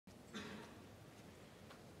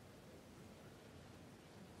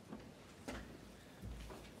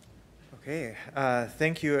Okay,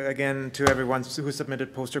 thank you again to everyone who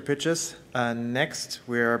submitted poster pitches. Next,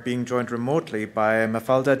 we are being joined remotely by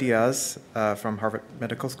Mafalda Dias from Harvard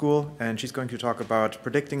Medical School, and she's going to talk about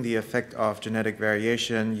predicting the effect of genetic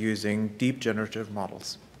variation using deep generative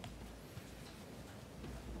models.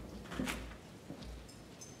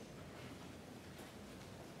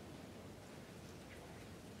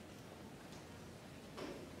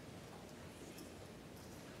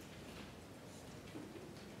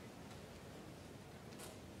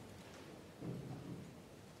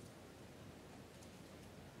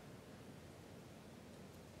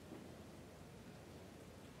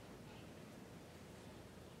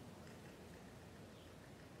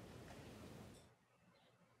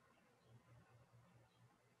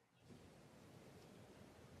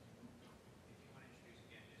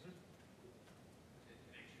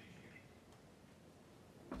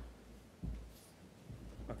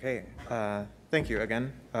 Okay, thank you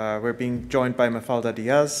again. We're being joined by Mafalda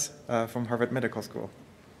Dias from Harvard Medical School.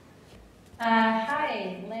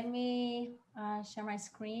 Hi, let me share my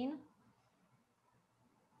screen.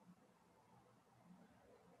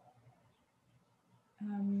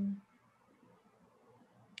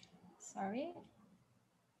 Sorry.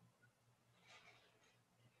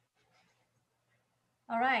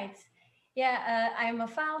 All right. Yeah, I'm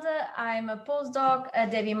Mafalda. I'm a postdoc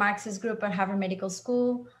at Debbie Marx's group at Harvard Medical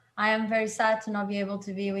School. I am very sad to not be able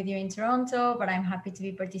to be with you in Toronto, but I'm happy to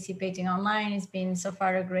be participating online. It's been so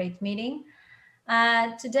far a great meeting.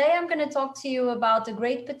 Today, I'm going to talk to you about the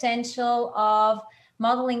great potential of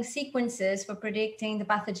modeling sequences for predicting the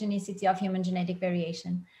pathogenicity of human genetic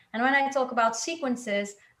variation. And when I talk about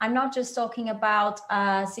sequences, I'm not just talking about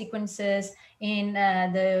sequences in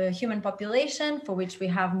the human population, for which we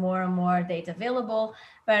have more and more data available,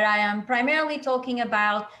 but I am primarily talking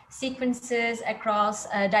about sequences across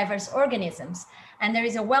diverse organisms. And there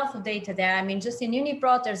is a wealth of data there. I mean, just in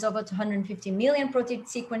UniProt, there's over 250 million protein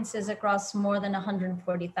sequences across more than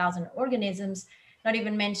 140,000 organisms, not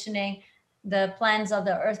even mentioning the plans of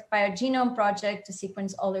the Earth Biogenome Project to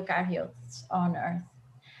sequence all eukaryotes on Earth.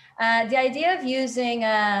 The idea of using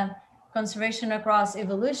conservation across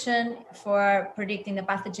evolution for predicting the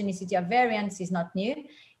pathogenicity of variants is not new.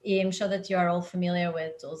 I'm sure that you are all familiar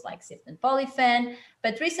with tools like SIFT and Polyphen,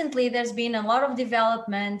 but recently there's been a lot of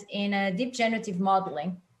development in deep generative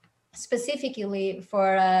modeling, specifically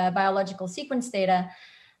for biological sequence data,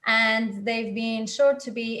 and they've been shown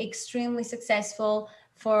to be extremely successful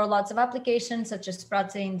for lots of applications such as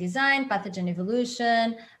protein design, pathogen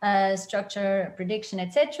evolution, structure prediction,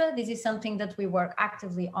 etc. This is something that we work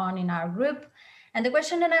actively on in our group. And the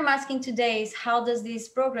question that I'm asking today is, how does this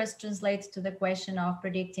progress translate to the question of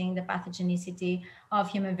predicting the pathogenicity of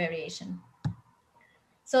human variation?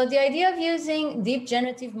 So the idea of using deep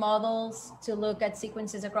generative models to look at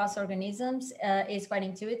sequences across organisms is quite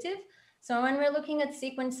intuitive. So when we're looking at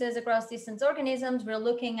sequences across distant organisms, we're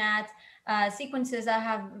looking at sequences that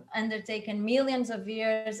have undertaken millions of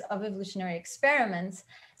years of evolutionary experiments.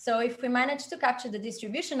 So if we manage to capture the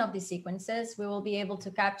distribution of these sequences, we will be able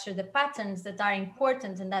to capture the patterns that are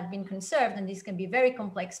important and that have been conserved. And these can be very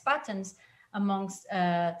complex patterns amongst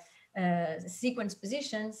sequence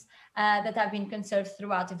positions that have been conserved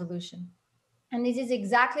throughout evolution. And this is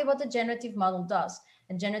exactly what the generative model does.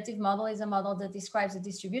 A generative model is a model that describes the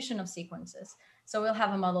distribution of sequences. So we'll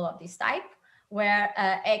have a model of this type, where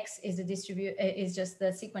X is just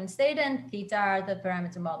the sequence data and theta are the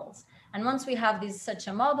parameter models. And once we have such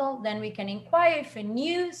a model, then we can inquire if a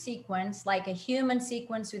new sequence, like a human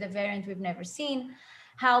sequence with a variant we've never seen,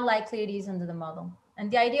 how likely it is under the model.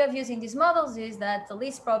 And the idea of using these models is that the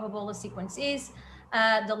least probable a sequence is,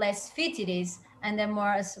 the less fit it is, and the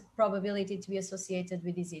more probability to be associated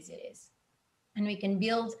with disease it is. And we can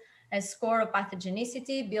build a score of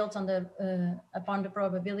pathogenicity built on upon the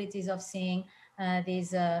probabilities of seeing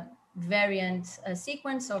this variant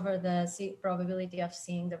sequence over the probability of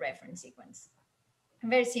seeing the reference sequence.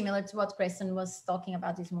 Very similar to what Creston was talking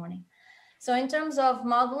about this morning. So in terms of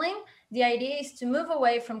modeling, the idea is to move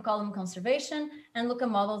away from column conservation and look at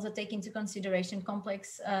models that take into consideration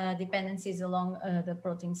complex dependencies along the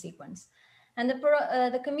protein sequence. And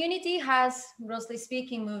the community has, grossly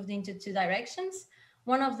speaking, moved into two directions.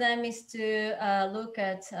 One of them is to look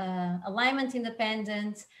at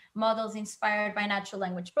alignment-independent models inspired by natural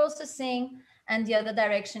language processing. And the other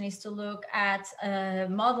direction is to look at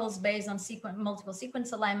models based on multiple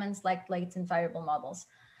sequence alignments like latent variable models.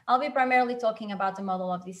 I'll be primarily talking about a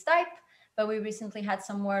model of this type, but we recently had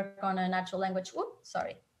some work on a natural language,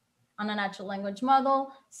 on a natural language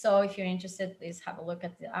model. So if you're interested, please have a look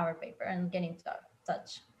at our paper and get in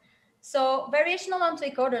touch. So variational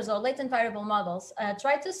autoencoders or latent variable models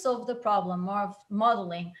try to solve the problem of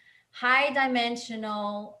modeling high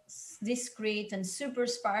dimensional, discrete, and super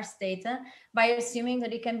sparse data by assuming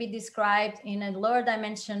that it can be described in a lower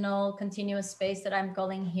dimensional continuous space that I'm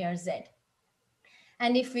calling here Z.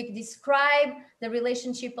 And if we describe the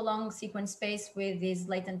relationship along sequence space with this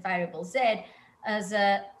latent variable Z as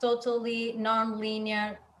a totally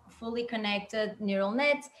non-linear, fully connected neural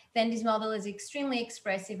net, then this model is extremely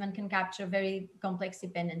expressive and can capture very complex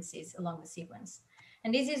dependencies along the sequence.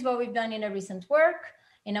 And this is what we've done in a recent work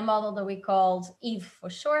in a model that we called EVE for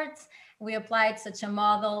short. We applied such a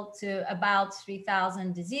model to about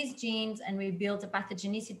 3,000 disease genes, and we built a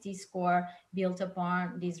pathogenicity score built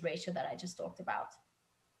upon this ratio that I just talked about.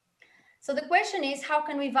 So the question is, how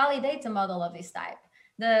can we validate a model of this type?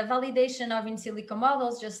 The validation of in silico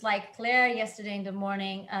models, just like Claire yesterday in the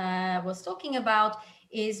morning was talking about,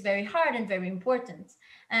 is very hard and very important.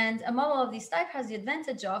 And a model of this type has the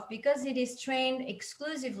advantage of, because it is trained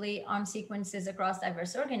exclusively on sequences across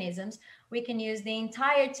diverse organisms, we can use the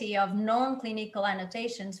entirety of non-clinical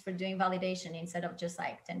annotations for doing validation instead of just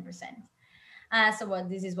like 10%. So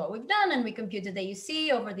this is what we've done, and we computed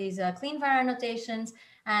AUC over these clean var annotations,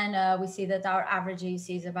 and we see that our average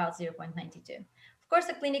AUC is about 0.92. Of course,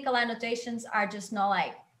 the clinical annotations are just not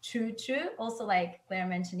like true, also like Claire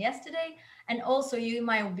mentioned yesterday. And also you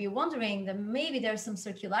might be wondering that maybe there's some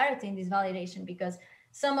circularity in this validation because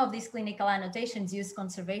some of these clinical annotations use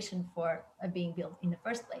conservation for being built in the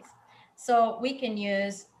first place. So we can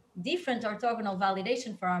use different orthogonal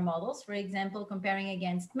validation for our models, for example, comparing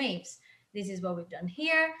against MAVES. This is what we've done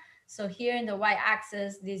here. So here in the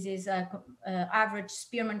y-axis, this is average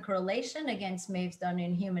Spearman correlation against MAVES done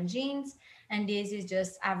in human genes. And this is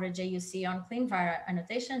just average AUC on clean var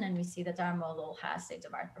annotation. And we see that our model has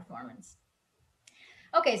state-of-art performance.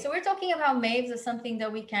 Okay, so we're talking about MAVES as something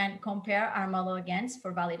that we can compare our model against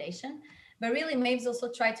for validation. But really, MAVES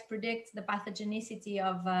also try to predict the pathogenicity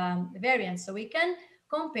of variants. So we can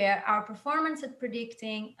compare our performance at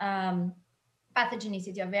predicting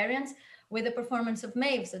pathogenicity of variants with the performance of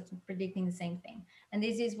MAVES at predicting the same thing. And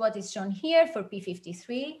this is what is shown here for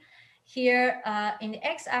P53. Here in the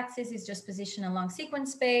x-axis is just position along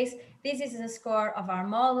sequence space. This is the score of our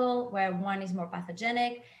model where one is more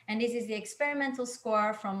pathogenic. And this is the experimental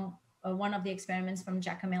score from one of the experiments from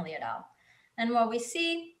Giacomelli et al. And what we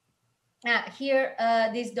see here,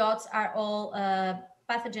 these dots are all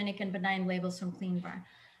pathogenic and benign labels from clean var.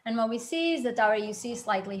 And what we see is that our AUC is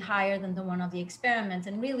slightly higher than the one of the experiment.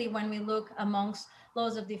 And really, when we look amongst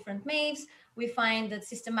loads of different MAVES, we find that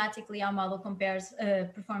systematically our model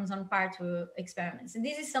performs on par to experiments. And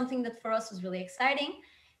this is something that for us was really exciting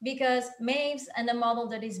because MAVES and a model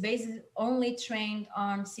that is based only trained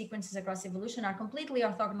on sequences across evolution are completely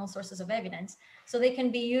orthogonal sources of evidence. So they can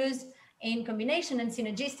be used in combination and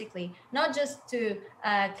synergistically, not just to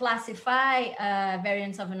classify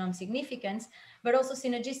variants of unknown significance, but also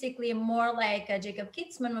synergistically more like Jacob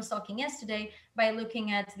Kitzman was talking yesterday by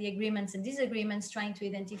looking at the agreements and disagreements, trying to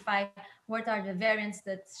identify what are the variants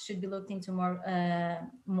that should be looked into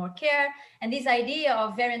more care. And this idea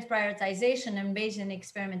of variant prioritization and Bayesian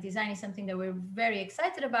experiment design is something that we're very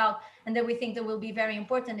excited about and that we think that will be very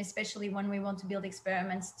important, especially when we want to build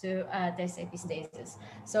experiments to test epistasis.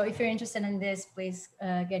 So if you're interested in this, please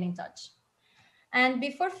get in touch. And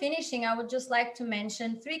before finishing, I would just like to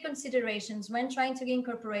mention 3 considerations when trying to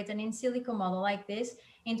incorporate an in silico model like this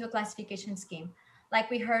into a classification scheme. Like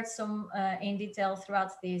we heard some in detail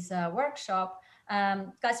throughout this workshop,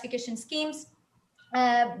 classification schemes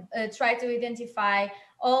try to identify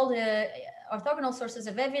all the orthogonal sources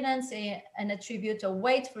of evidence and attribute a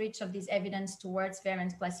weight for each of these evidence towards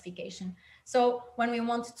variant classification. So when we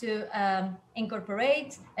want to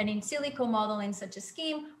incorporate an in silico model in such a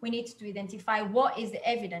scheme, we need to identify what is the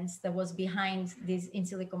evidence that was behind this in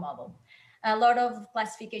silico model. A lot of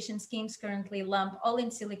classification schemes currently lump all in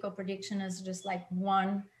silico prediction as just like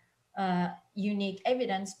one unique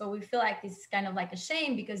evidence, but we feel like this is kind of like a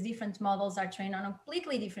shame because different models are trained on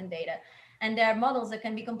completely different data. And there are models that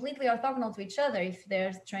can be completely orthogonal to each other if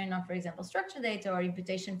they're trained on, for example, structured data or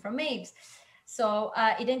imputation from MAVES. So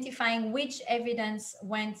identifying which evidence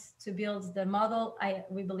went to build the model,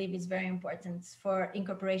 we believe is very important for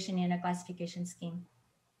incorporation in a classification scheme.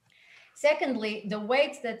 Secondly, the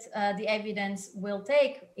weight that the evidence will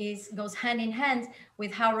take goes hand in hand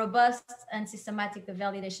with how robust and systematic the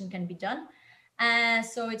validation can be done.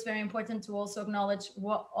 So it's very important to also acknowledge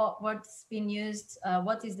what's been used,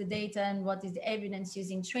 what is the data and what is the evidence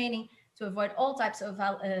used in training to avoid all types of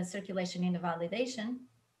circulation in the validation,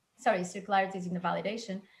 circularities in the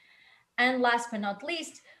validation. And last but not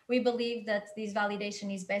least, we believe that this validation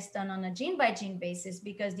is best done on a gene-by-gene basis,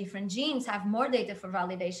 because different genes have more data for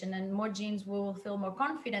validation, and more genes will feel more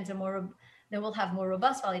confident and they will have more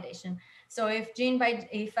robust validation. So if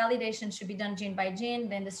validation should be done gene by gene,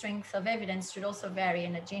 then the strength of evidence should also vary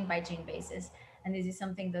on a gene-by-gene basis. And this is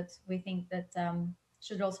something that we think that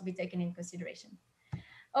should also be taken into consideration.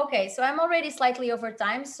 Okay, so I'm already slightly over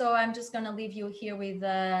time, so I'm just going to leave you here with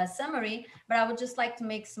a summary, but I would just like to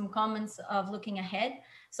make some comments of looking ahead.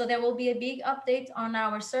 So there will be a big update on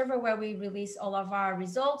our server where we release all of our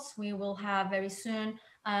results. We will have very soon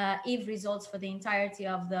EVE results for the entirety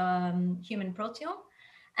of the human proteome.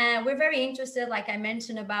 And we're very interested, like I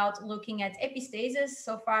mentioned, about looking at epistasis.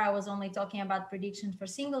 So far, I was only talking about predictions for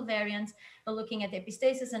single variants, but looking at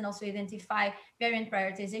epistasis and also identify variant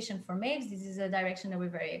prioritization for MAVES. This is a direction that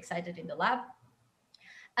we're very excited in the lab.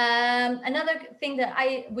 Another thing that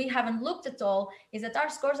we haven't looked at all is that our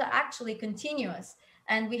scores are actually continuous,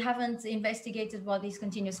 and we haven't investigated what this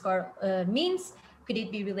continuous score means. Could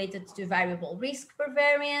it be related to variable risk per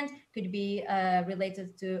variant? Could it be related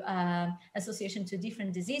to association to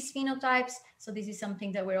different disease phenotypes? So this is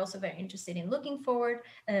something that we're also very interested in looking forward.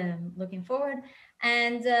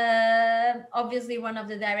 And obviously, one of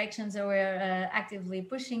the directions that we're actively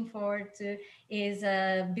pushing forward to is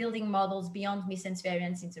building models beyond missense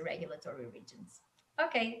variants into regulatory regions.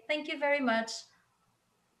 Okay, thank you very much.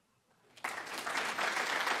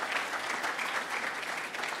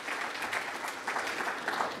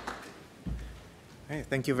 Hey,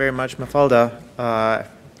 thank you very much, Mafalda.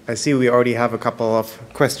 I see we already have a couple of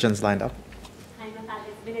questions lined up. Hi, Mafalda.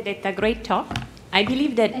 It's Benedetta. Great talk. I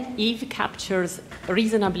believe that EVE captures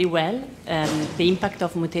reasonably well the impact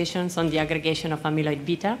of mutations on the aggregation of amyloid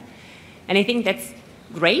beta. And I think that's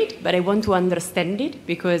great, but I want to understand it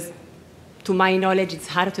because, to my knowledge, it's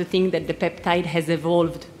hard to think that the peptide has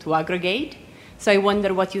evolved to aggregate. So I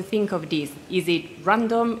wonder what you think of this. Is it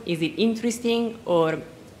random? Is it interesting? Or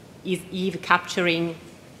is EVE capturing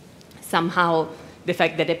somehow the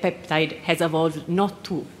fact that the peptide has evolved not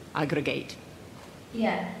to aggregate?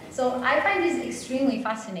 Yeah, so I find this extremely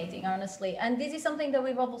fascinating, honestly. And this is something that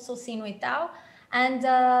we've also seen with tau. And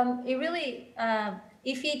it really,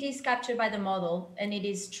 if it is captured by the model and it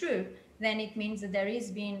is true, then it means that there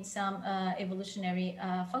is been some evolutionary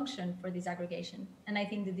function for this aggregation. And I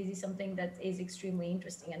think that this is something that is extremely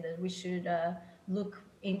interesting and that we should look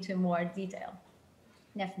into more detail.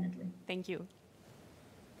 Definitely. Thank you.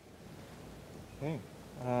 Okay.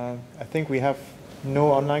 I think we have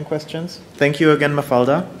no online questions. Thank you again,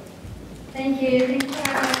 Mafalda. Thank you. Thank you.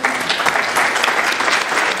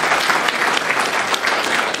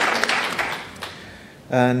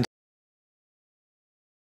 And